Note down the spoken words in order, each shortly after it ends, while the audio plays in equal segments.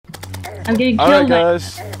I'm getting Alright killed by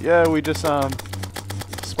guys, yeah, we just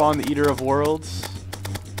spawned the Eater of Worlds.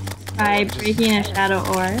 breaking a shadow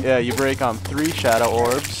orb. Yeah, you break 3 shadow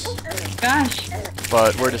orbs. Gosh.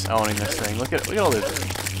 But we're just owning this thing. Look at all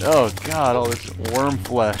this. Oh god, all this worm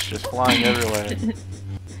flesh just flying everywhere.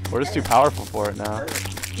 We're just too powerful for it now.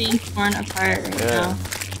 Being torn apart right now.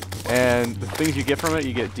 And the things you get from it,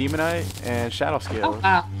 you get Demonite and Shadow Scales. Oh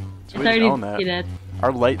wow. So It's we just already own that. defeated.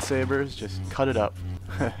 Our lightsabers just cut it up.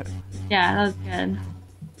 Yeah, that was good.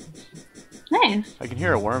 Nice. I can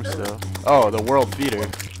hear a worm still. Oh, the world feeder.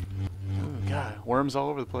 Oh god, worms all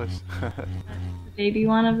over the place. The baby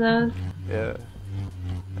one of those. Yeah.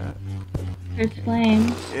 Cursed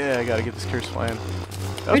flame. Yeah, I gotta get this cursed flame.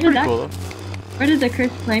 That Where was did pretty that- cool Where did the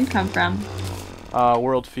cursed flame come from? though.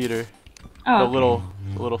 World feeder. Oh, The okay.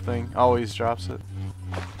 little thing always drops it.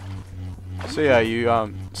 So yeah, you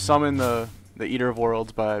summon the Eater of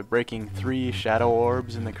Worlds by breaking 3 shadow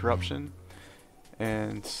orbs in the corruption,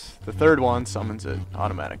 and the third one summons it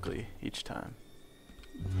automatically each time.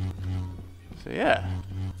 So yeah.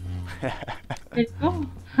 Pretty cool.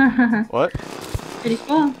 What? Pretty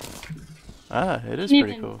cool. Ah, it is Didn't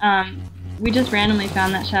pretty even- cool. We just randomly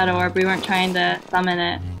found that shadow orb. We weren't trying to summon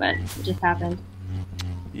it, but it just happened.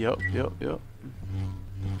 Yep. So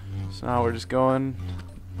now we're just going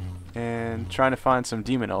and trying to find some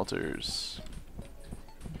demon altars.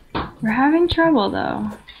 We're having trouble though.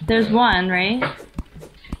 There's one, right?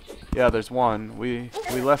 Yeah, there's one. We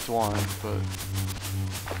left one, but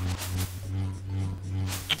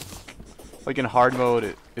like in hard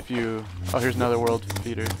mode, if you here's another world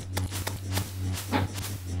feeder.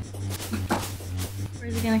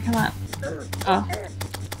 Where's it gonna come up? Oh,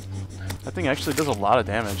 That thing actually does a lot of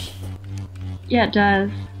damage. yeah, it does.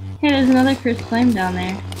 Hey, there's another cursed flame down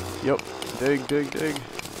there. Yep. Dig.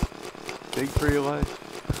 Dig for your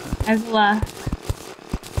life. I've left.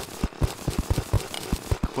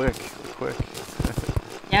 Quick.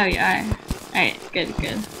 Yeah, we are. Alright, good.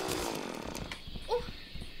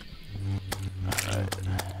 Alright.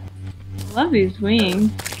 Love these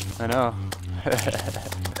wings. I know.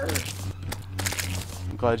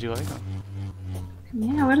 I'm glad you like them.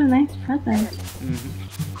 Yeah, what a nice present.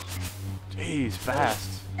 Jeez, fast.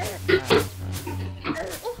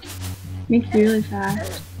 Makes you really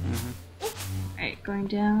fast. Alright, going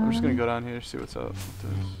down. I'm just gonna go down here, see what's up with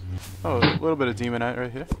this. Oh, a little bit of Demonite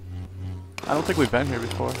right here. I don't think we've been here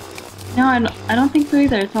before. No, I don't think so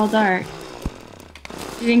either. It's all dark.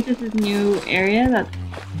 Do you think this is new area? That's...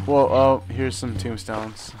 Well, oh, here's some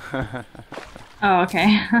tombstones. Oh,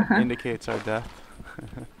 okay. Indicates our death.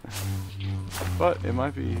 But it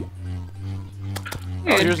might be. Oh,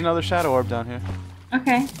 Weird. here's another shadow orb down here.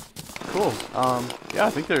 Okay. Cool. Yeah, I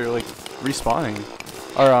think they're like respawning.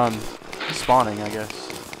 Or, spawning, I guess.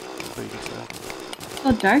 That's what you could say. It's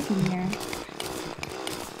so dark in here.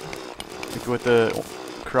 Like with the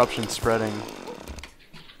corruption spreading.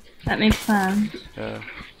 That makes sense. Yeah.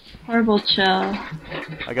 Horrible chill.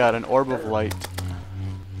 I got an orb of light.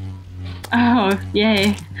 Oh,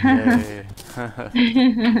 yay. Yay.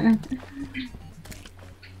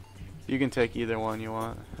 You can take either one you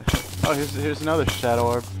want. Oh, here's another shadow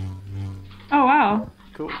orb. Oh, wow.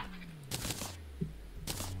 Cool.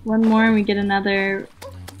 One more and we get another...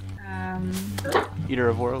 Eater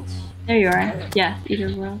of Worlds. There you are. Yes,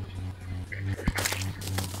 Eater World.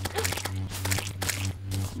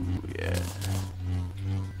 Ooh, yeah.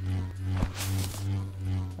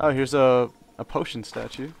 Oh, here's a potion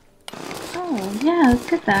statue. Oh, yeah, let's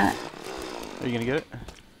get that. Are you gonna get it?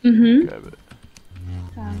 Mm-hmm. Grab it.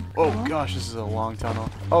 Sounds Oh cool. gosh, this is a long tunnel.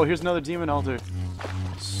 Oh, here's another demon altar.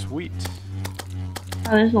 Sweet.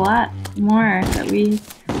 Oh, there's a lot more that we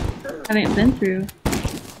haven't been through.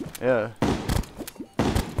 Yeah.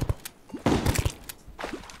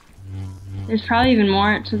 There's probably even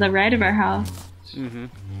more to the right of our house. Mm-hmm.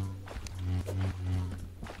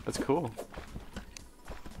 That's cool.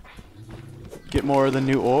 Get more of the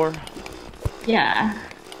new ore. Yeah.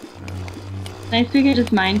 Nice we could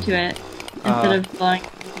just mine to it instead of blowing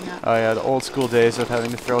everything up. Oh yeah, the old school days of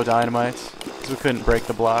having to throw dynamite because we couldn't break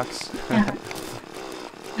the blocks. Yeah.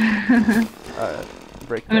 Alright,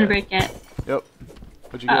 break I'm gonna that. break it. Yep.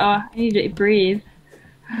 What'd you get? Uh-oh, I need to breathe.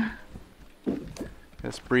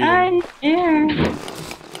 Yes, breathing. I air.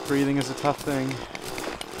 Breathing is a tough thing.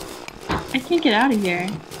 I can't get out of here.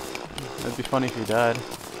 It'd be funny if you died.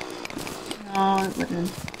 No, it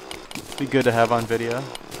wouldn't. It'd be good to have on video.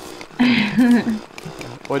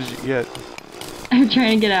 What did you get? I'm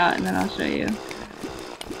trying to get out and then I'll show you.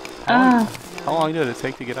 How Oh, long did it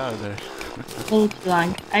take to get out of there? a little too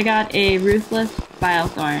long. I got a ruthless bile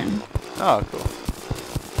thorn. Oh, cool.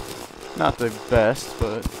 Not the best,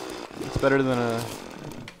 but It's better than a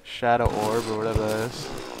shadow orb or whatever that is.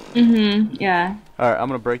 Yeah. Alright, I'm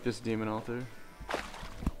gonna break this demon altar.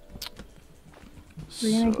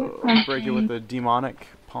 We're gonna So, break it with the demonic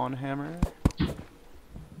pawn hammer.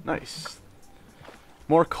 Nice.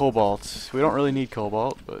 More cobalt. We don't really need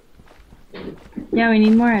cobalt, but... Yeah, we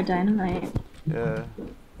need more dynamite. Yeah.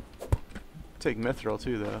 Take mithril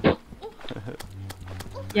too, though.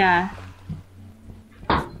 Yeah.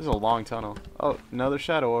 This is a long tunnel. Oh, another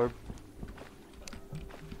shadow orb.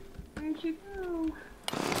 Where'd you go?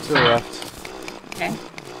 To the left. Okay.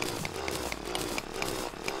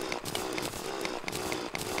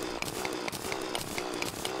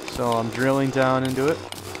 So I'm drilling down into it.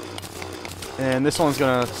 And this one's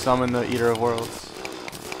gonna summon the Eater of Worlds.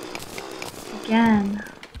 Again.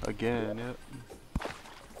 Again, yep.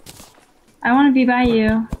 I want to be by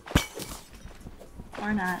you.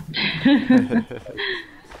 Or not.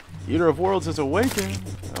 Eater of Worlds is awakened.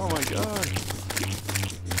 Oh my god.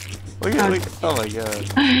 Look at look. Oh my god.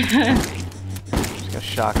 Just got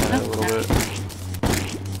shocked at it a little bit.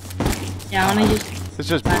 Yeah, I want to use. It's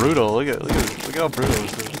just brutal. Look at how brutal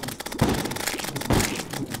this is.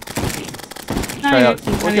 Try out.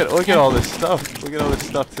 Look at all this stuff. Look at all this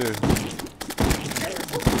stuff too.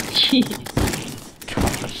 Jeez.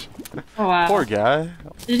 Gosh. Oh wow. Poor guy.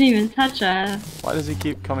 Didn't even touch us. Why does he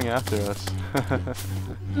keep coming after us?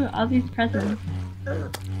 Ooh, all these presents.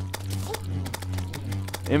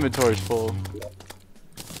 Inventory's full.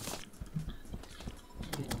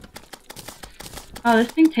 Oh,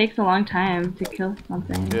 this thing takes a long time to kill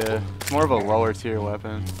something. Yeah, it's more of a lower tier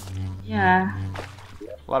weapon. Yeah.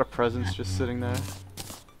 A lot of presents just sitting there.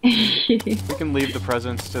 We can leave the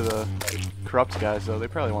presents to the corrupt guys though. They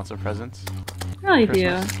probably want some presents. Probably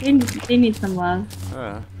do. They need some love.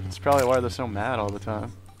 Yeah, it's probably why they're so mad all the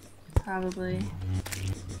time. Probably.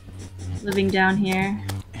 Living down here.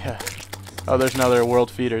 Yeah. Oh, there's another world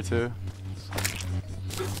feeder too.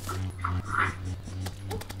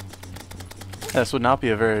 This would not be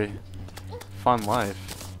a very fun life.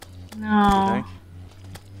 No. You think?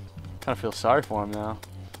 Kind of feel sorry for him now.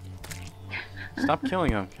 Stop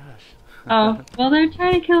killing him, gosh. Oh, well they're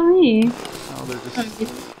trying to kill me. Oh, they're just...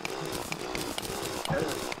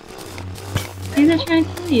 These are trying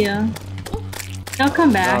to kill you. They'll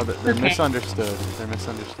come back. No, they're okay. misunderstood. They're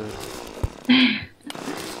misunderstood.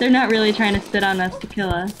 They're not really trying to spit on us to kill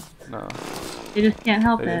us. No. They just can't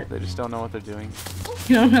help it. They just don't know what they're doing.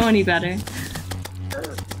 You don't know any better.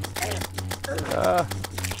 That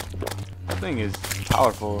thing is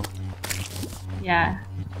powerful. Yeah.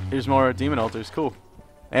 Here's more demon altars, cool.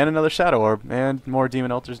 And another shadow orb, and more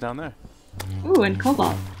demon altars down there. Ooh, and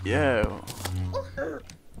cobalt. Yeah.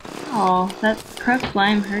 Oh, that corrupt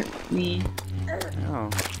slime hurt me. Oh.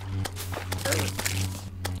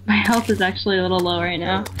 My health is actually a little low right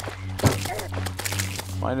now.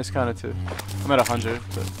 Mine is kind of too. I'm at 100,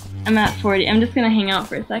 but... I'm at 40. I'm just gonna hang out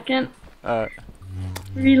for a second. Alright.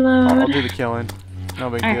 Reload. I'll do the killing. No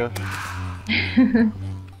big deal.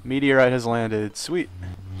 Meteorite has landed. Sweet.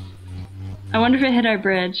 I wonder if it hit our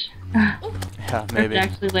bridge. Yeah, If maybe. it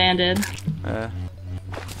actually landed.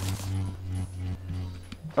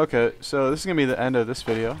 Okay, so this is gonna be the end of this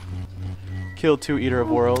video. Killed 2 Eater of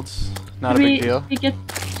Worlds. Not a big deal. Did we get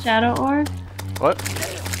Shadow Orb? What?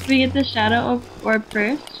 Did we get the Shadow Orb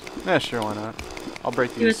first? Yeah, sure, why not? I'll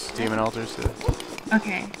break these demon altars too.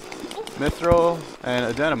 Okay. Mithril and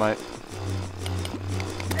a dynamite.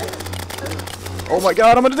 Oh my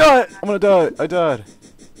god, I'm gonna die! I'm gonna die! I died.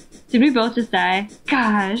 Did we both just die?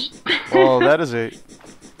 Gosh. Well, that is a...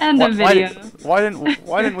 End the video. Why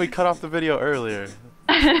didn't we cut off the video earlier?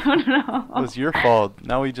 I don't know. It was your fault.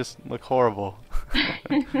 Now we just look horrible.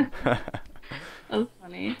 That was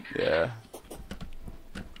funny. Yeah.